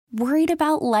Worried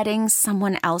about letting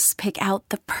someone else pick out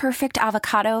the perfect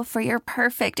avocado for your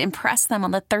perfect impress them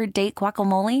on the third date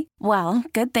guacamole? Well,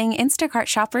 good thing Instacart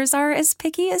shoppers are as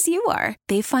picky as you are.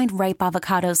 They find ripe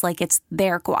avocados like it's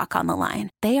their guac on the line.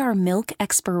 They are milk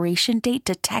expiration date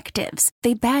detectives.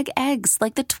 They bag eggs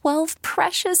like the 12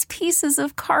 precious pieces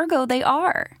of cargo they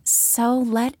are. So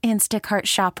let Instacart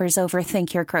shoppers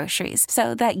overthink your groceries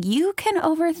so that you can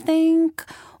overthink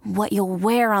what you'll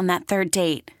wear on that third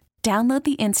date. Download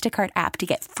the Instacart app to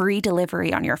get free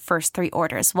delivery on your first 3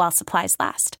 orders while supplies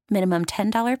last. Minimum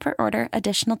 $10 per order.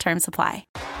 Additional terms apply.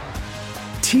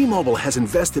 T-Mobile has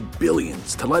invested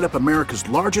billions to light up America's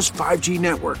largest 5G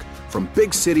network, from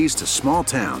big cities to small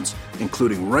towns,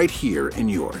 including right here in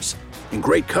yours. And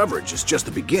great coverage is just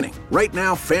the beginning. Right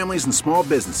now, families and small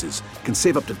businesses can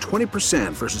save up to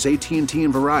 20% versus AT&T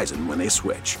and Verizon when they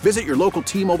switch. Visit your local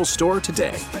T-Mobile store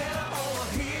today.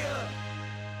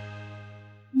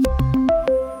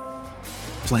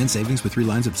 Plan savings with 3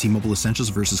 lines of T-Mobile Essentials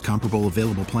versus comparable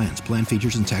available plans. Plan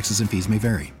features and taxes and fees may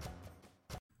vary.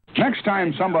 Next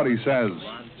time somebody says,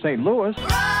 St. Louis,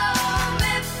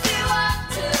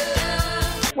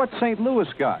 what's St. Louis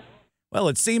got? Well,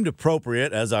 it seemed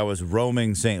appropriate as I was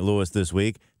roaming St. Louis this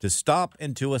week to stop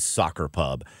into a soccer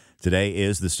pub. Today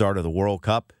is the start of the World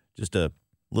Cup, just a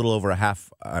little over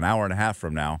an hour and a half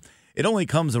from now. It only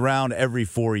comes around every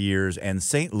 4 years, and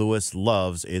St. Louis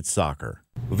loves its soccer.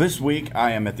 This week,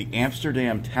 I am at the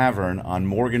Amsterdam Tavern on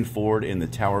Morgan Ford in the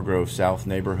Tower Grove South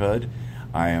neighborhood.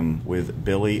 I am with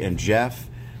Billy and Jeff.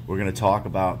 We're going to talk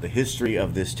about the history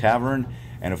of this tavern,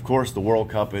 and of course, the World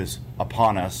Cup is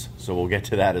upon us, so we'll get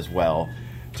to that as well.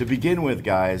 To begin with,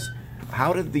 guys,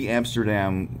 how did the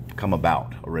Amsterdam come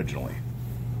about originally?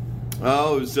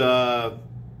 Oh, it was a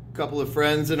couple of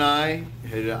friends and I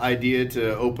had an idea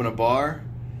to open a bar,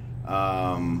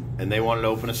 and they wanted to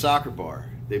open a soccer bar.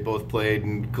 They both played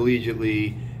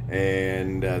collegiately,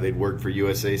 and they'd worked for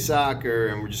USA Soccer,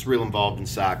 and were just real involved in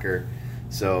soccer.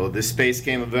 So this space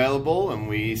came available, and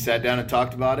we sat down and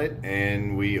talked about it,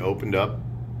 and we opened up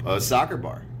a soccer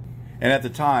bar. And at the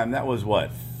time, that was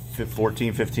what,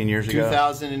 14, 15 years ago?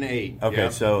 2008. Okay,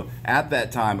 yep. So at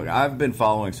that time, I've been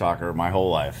following soccer my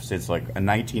whole life, since like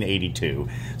 1982.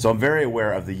 So I'm very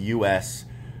aware of the U.S.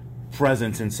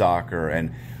 presence in soccer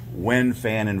and when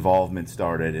fan involvement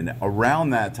started. And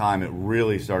around that time, it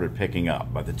really started picking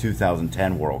up. But the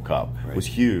 2010 World Cup was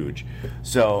huge.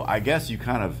 So I guess you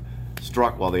kind of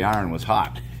struck while the iron was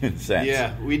hot, in a sense.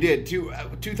 Yeah, we did.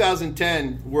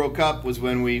 2010 World Cup was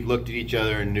when we looked at each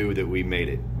other and knew that we made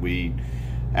it.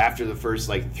 After the first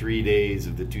 3 days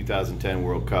of the 2010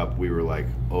 World Cup, we were like,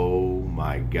 oh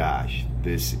my gosh,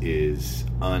 this is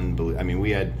unbelievable. I mean,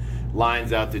 we had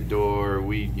lines out the door.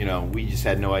 We just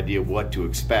had no idea what to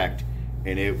expect,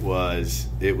 and it was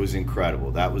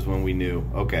incredible. That was when we knew,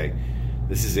 okay,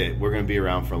 this is it. We're going to be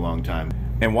around for a long time.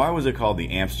 And why was it called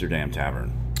the Amsterdam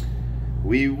Tavern?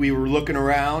 We were looking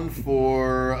around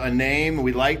for a name.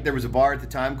 There was a bar at the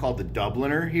time called the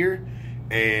Dubliner here.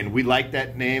 And we liked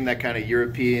that name, that kind of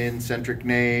European-centric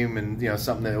name, and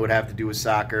something that would have to do with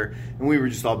soccer. And we were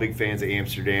just all big fans of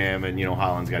Amsterdam, and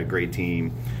Holland's got a great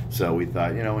team. So we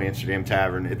thought, Amsterdam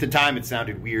Tavern. At the time, it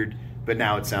sounded weird, but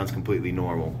now it sounds completely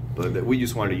normal. But we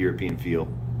just wanted a European feel.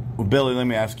 Well, Billy, let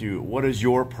me ask you, what is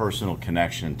your personal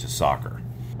connection to soccer?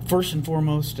 First and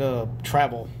foremost,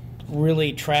 travel.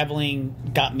 Really, traveling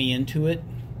got me into it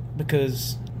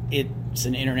because it's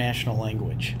an international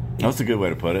language. That's a good way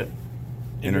to put it.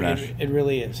 International. It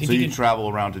really is. So you travel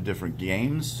around to different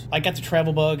games? I got the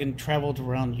travel bug and traveled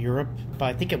around Europe. But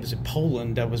I think it was in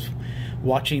Poland. I was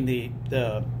watching the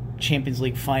Champions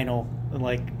League final,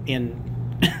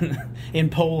 in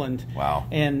Poland. Wow.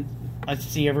 And I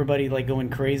see everybody going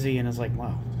crazy, and I was like,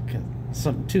 wow,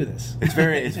 something to this. It's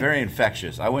very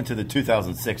infectious. I went to the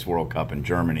 2006 World Cup in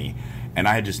Germany, and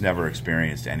I had just never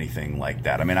experienced anything like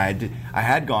that. I mean, I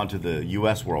had gone to the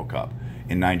U.S. World Cup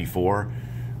in '94.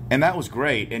 And that was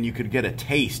great, and you could get a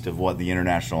taste of what the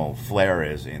international flair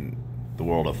is in the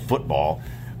world of football.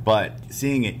 But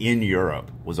seeing it in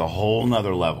Europe was a whole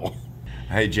nother level.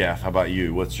 Hey, Jeff, how about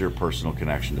you? What's your personal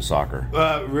connection to soccer?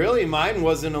 Really, mine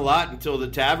wasn't a lot until the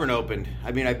tavern opened.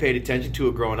 I mean, I paid attention to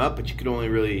it growing up, but you could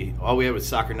only all we had was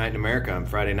Soccer Night in America on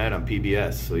Friday night on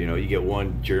PBS. So, you get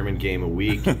one German game a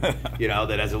week,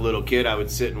 that as a little kid I would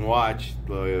sit and watch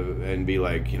and be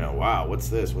like, wow, what's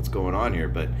this? What's going on here?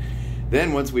 But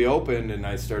then once we opened and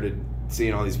I started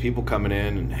seeing all these people coming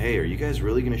in and, hey, are you guys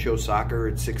really going to show soccer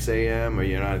at 6 a.m.? Or,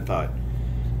 I thought,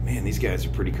 man, these guys are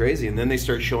pretty crazy. And then they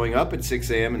start showing up at 6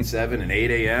 a.m. and 7 and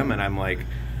 8 a.m. And I'm like,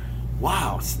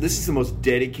 wow, this is the most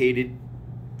dedicated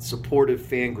supportive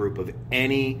fan group of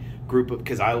any group of,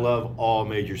 because I love all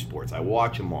major sports. I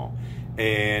watch them all.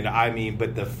 And I mean,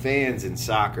 but the fans in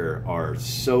soccer are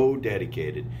so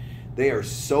dedicated. They are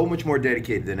so much more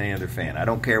dedicated than any other fan. I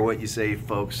don't care what you say,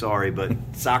 folks, sorry, but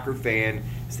soccer fan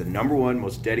is the number one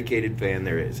most dedicated fan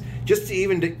there is. Just to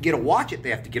even get to watch it,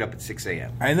 they have to get up at 6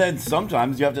 a.m. And then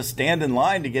sometimes you have to stand in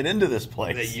line to get into this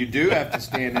place. You do have to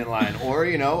stand in line. Or,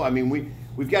 I mean,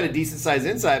 we've got a decent size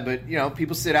inside, but,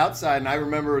 people sit outside. And I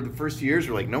remember the first few years,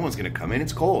 we're like, no one's going to come in.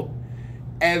 It's cold.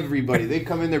 Everybody, they'd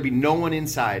come in, there'd be no one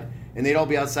inside. And they'd all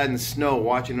be outside in the snow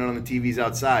watching it on the TVs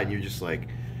outside. And you're just like,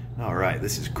 all right,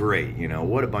 this is great.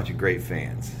 What a bunch of great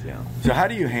fans. So how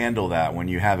do you handle that when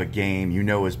you have a game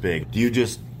is big? Do you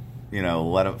just,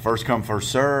 let it first come,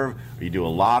 first serve? Or you do a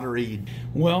lottery?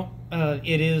 Well,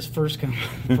 it is first come,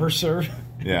 first serve.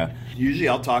 Yeah. Usually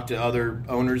I'll talk to other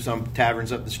owners on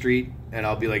taverns up the street, and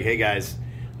I'll be like, hey, guys,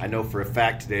 I know for a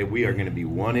fact today we are going to be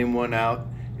 1 in, 1 out.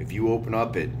 If you open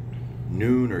up at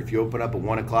noon or if you open up at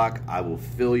 1 o'clock, I will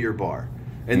fill your bar.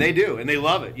 And they do, and they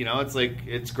love it. It's like,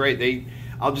 it's great.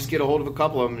 I'll just get a hold of a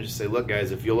couple of them and just say, look,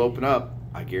 guys, if you'll open up,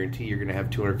 I guarantee you're going to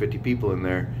have 250 people in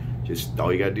there. Just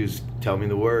all you got to do is tell me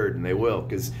the word, and they will.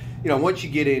 Because, once you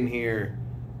get in here,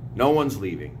 no one's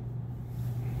leaving.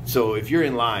 So if you're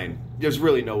in line, there's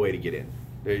really no way to get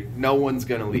in. No one's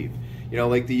going to leave.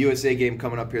 Like the USA game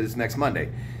coming up here this next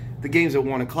Monday. The game's at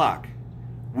 1 o'clock.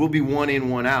 We'll be 1 in,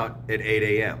 1 out at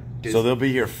 8 a.m. So they'll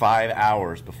be here 5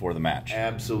 hours before the match.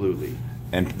 Absolutely.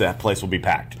 And that place will be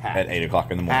packed at 8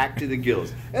 o'clock in the morning. Packed to the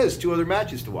gills. There's 2 other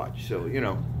matches to watch, so,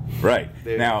 Right.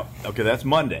 Now, okay, that's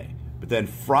Monday. But then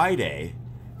Friday,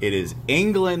 it is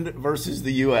England versus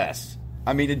the U.S.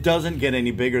 I mean, it doesn't get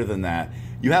any bigger than that.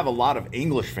 You have a lot of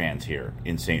English fans here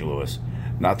in St. Louis,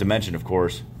 not to mention, of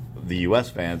course, the U.S.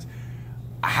 fans.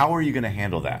 How are you going to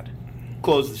handle that?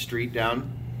 Close the street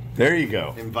down. There you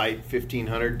go. Invite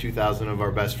 1,500, 2,000 of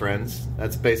our best friends.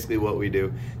 That's basically what we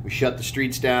do. We shut the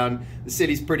streets down. The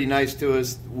city's pretty nice to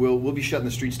us. We'll be shutting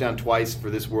the streets down twice for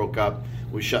this World Cup.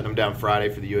 We'll shut them down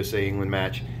Friday for the USA-England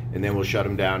match, and then we'll shut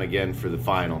them down again for the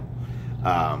final.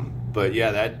 But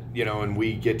yeah, that, and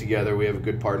we get together. We have a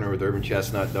good partner with Urban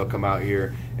Chestnut. They'll come out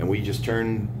here, and we just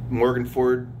turn Morgan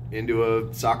Ford into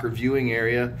a soccer viewing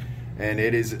area. And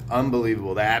it is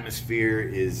unbelievable. The atmosphere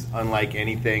is unlike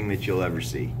anything that you'll ever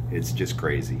see. It's just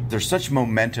crazy. There's such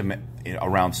momentum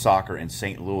around soccer in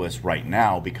St. Louis right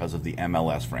now because of the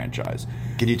MLS franchise.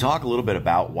 Can you talk a little bit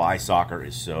about why soccer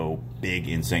is so big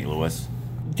in St. Louis?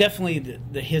 Definitely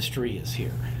the history is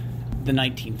here. The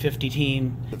 1950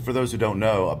 team. For those who don't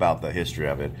know about the history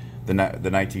of it, the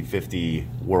 1950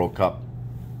 World Cup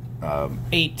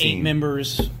eight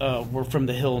members were from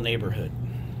the Hill neighborhood.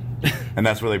 And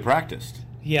that's where they practiced.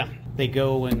 Yeah, they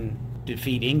go and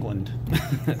defeat England.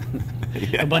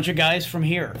 Yeah. A bunch of guys from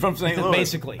here. From St. Louis.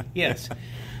 Basically, yes.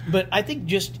 But I think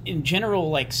just in general,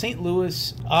 like St.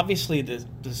 Louis, obviously the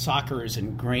soccer is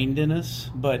ingrained in us,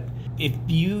 but if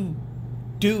you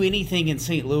do anything in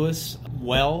St. Louis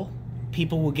well,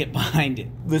 people will get behind it.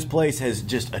 This place has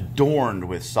just adorned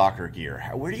with soccer gear.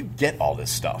 Where do you get all this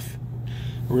stuff?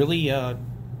 Really,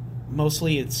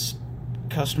 mostly it's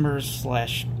customers /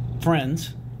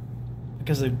 friends,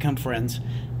 because they've become friends,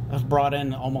 have brought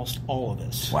in almost all of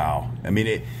this. Wow. I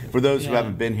mean, for those who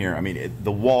haven't been here, I mean,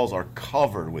 the walls are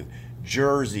covered with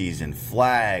jerseys and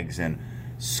flags and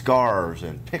scarves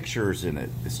and pictures in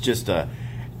it. It's just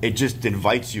it just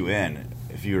invites you in.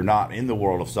 If you're not in the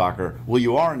world of soccer, well,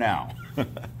 you are now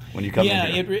when you come in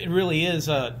here. Yeah, it really is.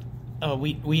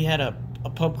 We had a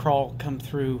pub crawl come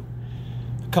through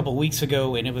a couple weeks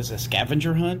ago, and it was a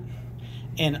scavenger hunt.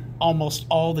 And almost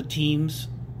all the teams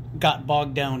got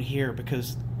bogged down here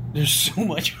because there's so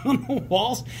much on the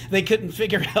walls they couldn't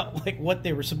figure out what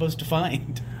they were supposed to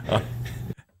find.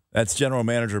 That's General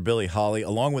Manager Billy Holly,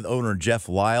 along with owner Jeff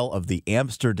Lyle of the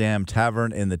Amsterdam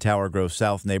Tavern in the Tower Grove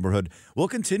South neighborhood. We'll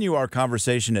continue our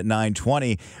conversation at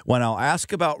 9:20 when I'll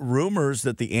ask about rumors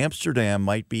that the Amsterdam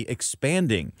might be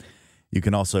expanding. You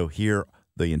can also hear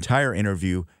the entire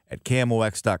interview at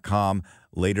KMOX.com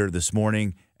later this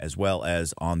morning, as well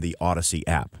as on the Odyssey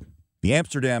app. The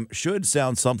Amsterdam should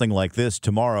sound something like this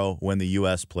tomorrow when the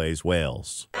U.S. plays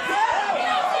Wales.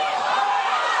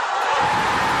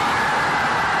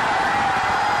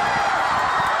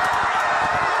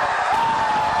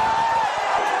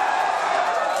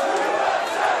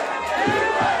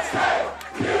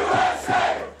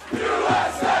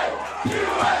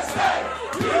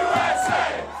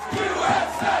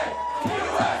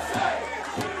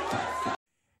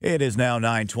 It is now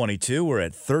 9:22. We're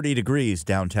at 30 degrees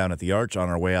downtown at the Arch, on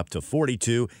our way up to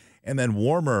 42, and then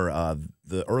warmer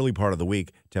the early part of the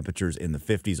week, temperatures in the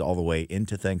 50s all the way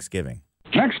into Thanksgiving.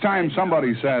 Next time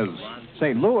somebody says,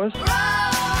 St. Louis?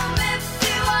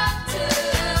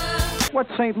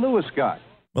 What's St. Louis got?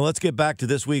 Well, let's get back to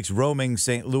this week's roaming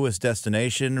St. Louis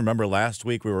destination. Remember last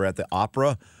week we were at the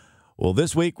Opera? Well,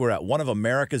 this week we're at one of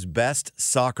America's best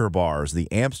soccer bars,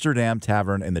 the Amsterdam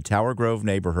Tavern in the Tower Grove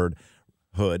neighborhood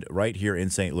right here in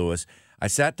St. Louis. I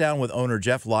sat down with owner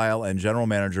Jeff Lyle and general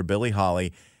manager Billy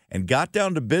Holly and got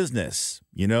down to business.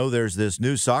 You know, there's this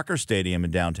new soccer stadium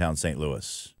in downtown St.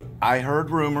 Louis. I heard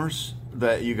rumors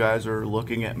that you guys are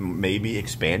looking at maybe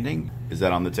expanding. Is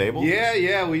that on the table?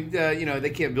 Yeah. We, they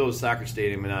can't build a soccer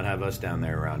stadium and not have us down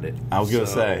there around it. I was going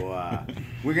to say.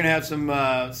 We're going to have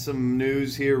some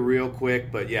news here real quick,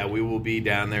 but yeah, we will be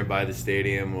down there by the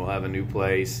stadium. We'll have a new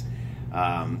place.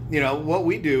 What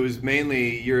we do is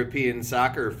mainly European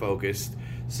soccer focused.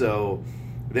 So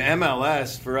the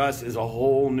MLS for us is a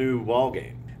whole new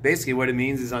ballgame. Basically what it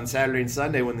means is on Saturday and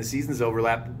Sunday when the seasons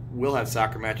overlap, we'll have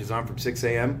soccer matches on from 6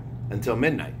 a.m. until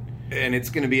midnight. And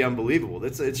it's going to be unbelievable.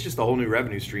 It's just a whole new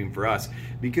revenue stream for us.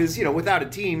 Because, without a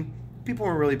team, people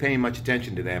weren't really paying much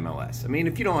attention to the MLS. I mean,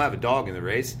 if you don't have a dog in the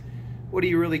race, what do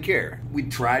you really care? We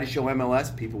try to show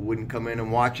MLS. People wouldn't come in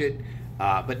and watch it.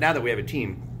 But now that we have a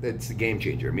team, it's a game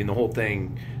changer. I mean, the whole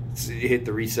thing, hit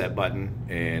the reset button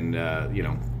and,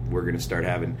 we're going to start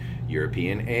having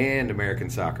European and American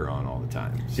soccer on all the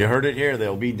time. So. You heard it here.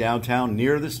 They'll be downtown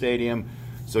near the stadium,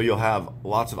 so you'll have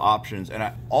lots of options,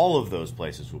 and all of those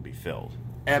places will be filled.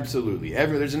 Absolutely.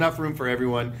 There's enough room for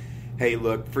everyone. Hey,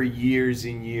 look, for years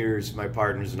and years, my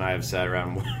partners and I have sat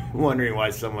around wondering why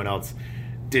someone else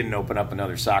didn't open up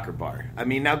another soccer bar. I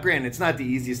mean, now, granted, it's not the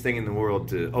easiest thing in the world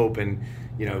to open,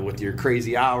 with your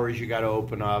crazy hours you got to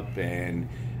open up, and,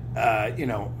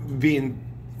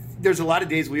 there's a lot of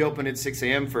days we open at 6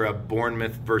 a.m. for a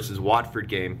Bournemouth versus Watford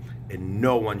game, and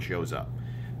no one shows up.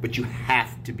 But you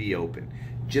have to be open.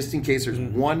 Just in case there's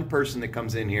one person that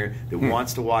comes in here that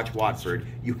wants to watch Watford,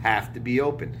 you have to be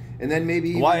open. And then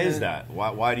maybe... Why is that?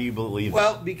 Why do you believe that?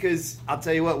 Well, because I'll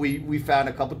tell you what, we found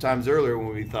a couple times earlier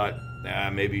when we thought,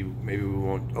 maybe we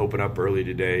won't open up early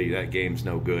today, that game's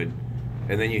no good.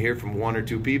 And then you hear from one or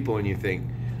two people and you think,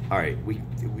 all right, we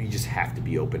just have to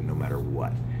be open no matter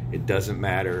what. It doesn't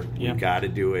matter. We've got to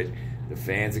do it. The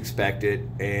fans expect it.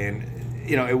 And,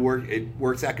 it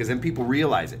works out because then people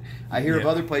realize it. I hear of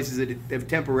other places that have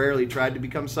temporarily tried to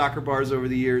become soccer bars over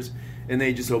the years, and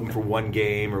they just open for one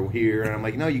game or here. And I'm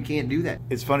like, no, you can't do that.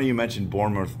 It's funny you mentioned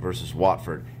Bournemouth versus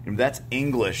Watford. That's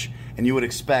English, and you would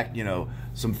expect,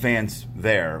 some fans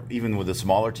there, even with the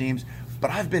smaller teams. But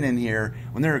I've been in here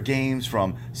when there are games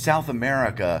from South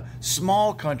America,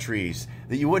 small countries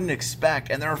that you wouldn't expect,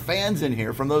 and there are fans in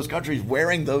here from those countries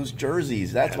wearing those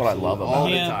jerseys. That's what I love about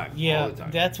it. All the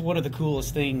time. That's one of the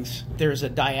coolest things. There's a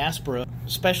diaspora,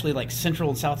 especially like Central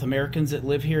and South Americans that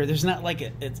live here. There's not like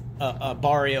a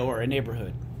barrio or a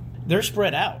neighborhood. They're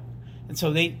spread out. And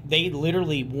so they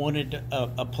literally wanted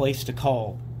a place to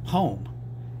call home.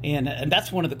 And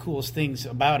that's one of the coolest things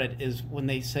about it is when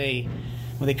they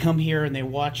come here and they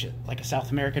watch it, like a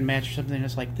South American match or something,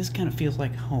 it's like, this kind of feels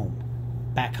like home,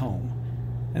 back home.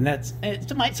 And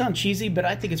it might sound cheesy, but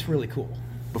I think it's really cool.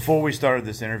 Before we started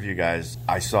this interview, guys,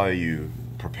 I saw you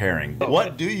preparing.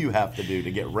 What do you have to do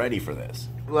to get ready for this?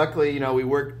 Luckily, we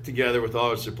work together with all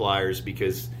our suppliers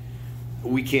because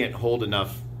we can't hold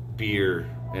enough beer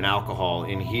and alcohol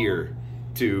in here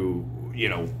to,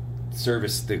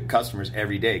 service the customers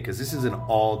every day, because this is an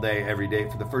all day, every day.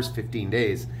 For the first 15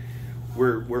 days,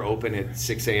 we're open at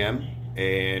 6 a.m.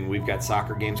 and we've got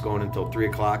soccer games going until 3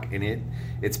 o'clock, and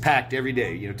it's packed every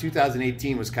day.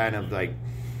 2018 was kind of like,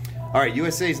 all right,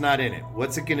 USA's not in it.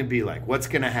 What's it going to be like? What's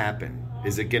going to happen? Are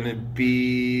there going to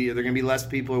be less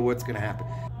people, or what's going to happen?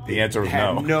 The answer is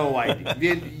no. No idea.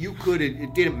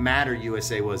 It didn't matter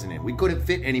USA wasn't in. We couldn't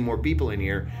fit any more people in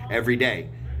here every day,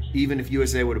 even if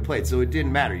USA would have played. So it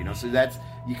didn't matter, So that's,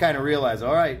 you kind of realize,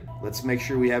 all right, let's make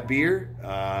sure we have beer.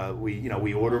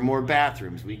 We order more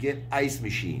bathrooms. We get ice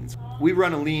machines. We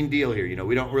run a lean deal here.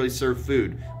 We don't really serve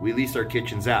food. We lease our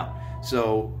kitchens out.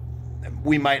 So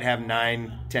we might have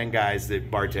 9-10 guys that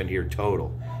bartend here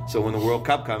total. So when the World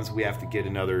Cup comes, we have to get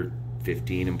another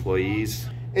 15 employees.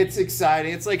 It's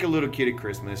exciting. It's like a little kid at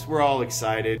Christmas. We're all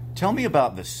excited. Tell me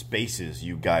about the spaces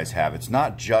you guys have. It's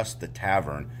not just the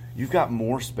tavern. You've got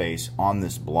more space on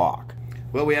this block.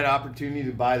 Well, we had an opportunity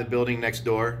to buy the building next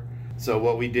door. So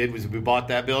what we did was we bought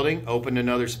that building, opened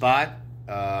another spot.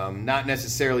 Not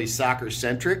necessarily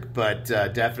soccer-centric, but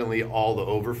definitely all the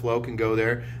overflow can go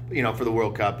there. But, for the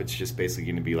World Cup, it's just basically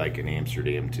going to be like in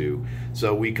Amsterdam, too.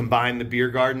 So we combined the beer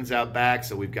gardens out back,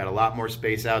 so we've got a lot more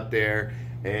space out there.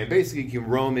 and basically you can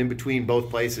roam in between both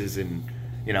places, and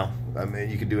you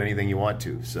can do anything you want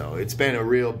to. So it's been a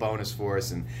real bonus for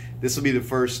us, and this will be the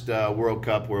first World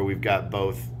Cup where we've got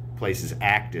both places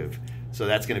active. So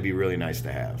that's going to be really nice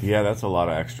to have. Yeah, that's a lot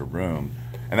of extra room.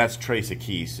 And that's Tres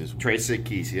Equis. Tres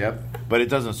Equis, yep. But it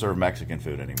doesn't serve Mexican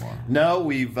food anymore. No,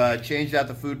 we've changed out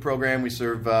the food program. We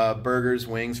serve burgers,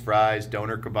 wings, fries,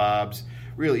 doner kebabs,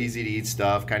 real easy-to-eat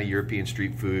stuff, kind of European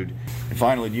street food. And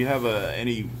finally, do you have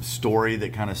any story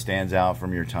that kind of stands out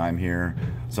from your time here?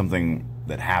 Something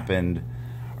that happened,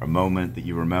 a moment that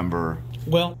you remember?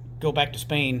 Well, go back to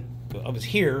Spain. I was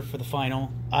here for the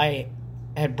final. I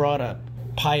had brought a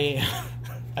paella.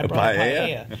 I brought a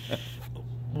paella.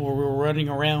 We were running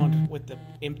around with the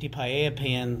empty paella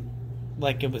pan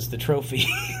like it was the trophy.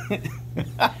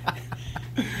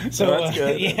 So, that's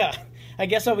good. Yeah, I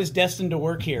guess I was destined to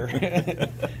work here.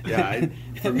 Yeah,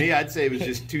 for me, I'd say it was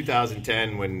just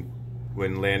 2010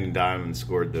 when Landon Diamond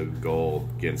scored the goal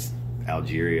against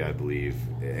Algeria, I believe.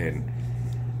 And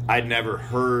I'd never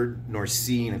heard nor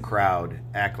seen a crowd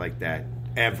act like that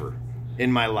ever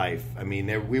in my life. I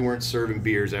mean, we weren't serving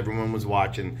beers. Everyone was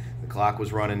watching. The clock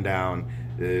was running down.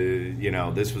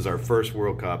 This was our first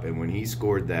World Cup, and when he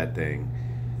scored that thing,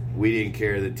 we didn't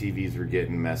care that TVs were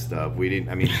getting messed up.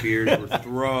 Beers were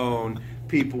thrown,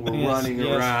 people were running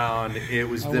around. It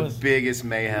was the biggest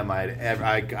mayhem I'd ever.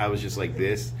 I was just like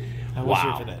this. I was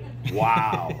here for that.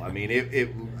 Wow. I mean,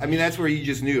 that's where you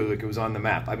just knew like it was on the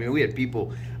map. I mean, we had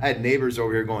people. I had neighbors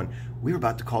over here going, "We were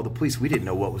about to call the police. We didn't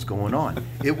know what was going on."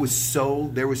 There was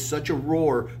such a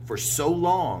roar for so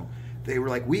long. They were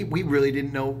like, we really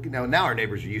didn't know. Now our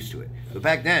neighbors are used to it. But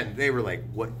back then, they were like,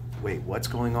 what? Wait, what's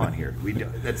going on here?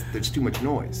 There's too much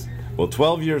noise. Well,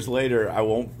 12 years later, I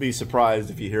won't be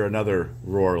surprised if you hear another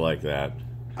roar like that.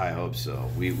 I hope so.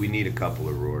 We need a couple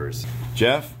of roars.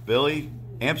 Jeff, Billy,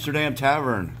 Amsterdam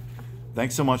Tavern,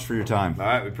 thanks so much for your time. All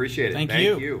right, we appreciate it. Thank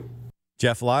you.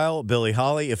 Jeff Lyle, Billy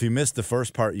Holly. If you missed the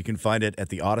first part, you can find it at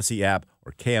the Odyssey app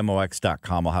or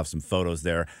KMOX.com. I'll have some photos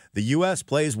there. The U.S.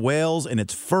 plays Wales in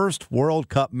its first World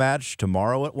Cup match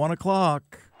tomorrow at 1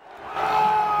 o'clock.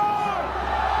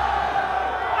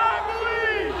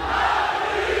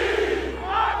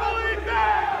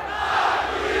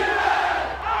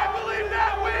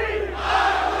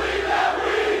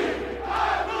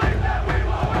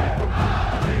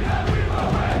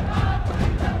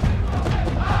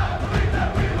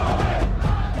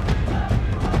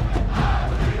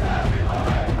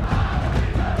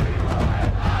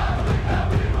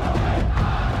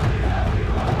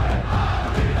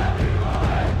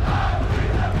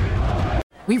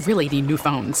 We really need new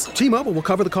phones. T-Mobile will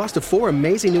cover the cost of 4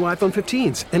 amazing new iPhone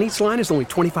 15s, and each line is only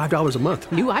 $25 a month.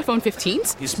 New iPhone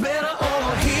 15s? It's better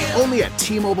over here. Only at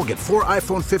T-Mobile, get 4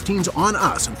 iPhone 15s on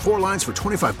us and 4 lines for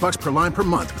 $25 per line per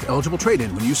month with eligible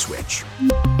trade-in when you switch.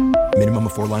 Minimum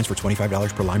of 4 lines for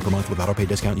 $25 per line per month with autopay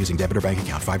discount using debit or bank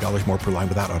account. $5 more per line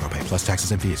without autopay, plus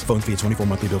taxes and fees. Phone fee at 24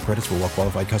 monthly bill credits for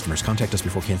well-qualified customers. Contact us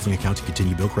before canceling account to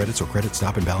continue bill credits or credit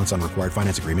stop and balance on required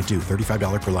finance agreement due.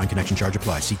 $35 per line connection charge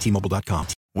applies. See T-Mobile.com.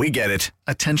 We get it.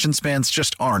 Attention spans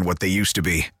just aren't what they used to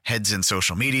be. Heads in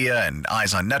social media and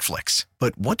eyes on Netflix.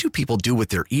 But what do people do with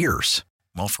their ears?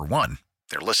 Well, for one,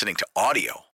 they're listening to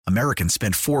audio. Americans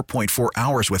spend 4.4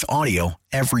 hours with audio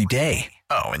every day.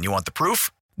 Oh, and you want the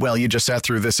proof? Well, you just sat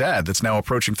through this ad that's now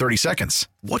approaching 30 seconds.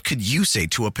 What could you say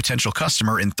to a potential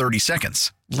customer in 30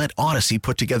 seconds? Let Odyssey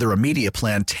put together a media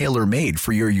plan tailor-made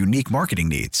for your unique marketing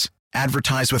needs.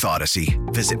 Advertise with Odyssey.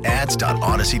 Visit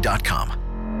ads.odyssey.com.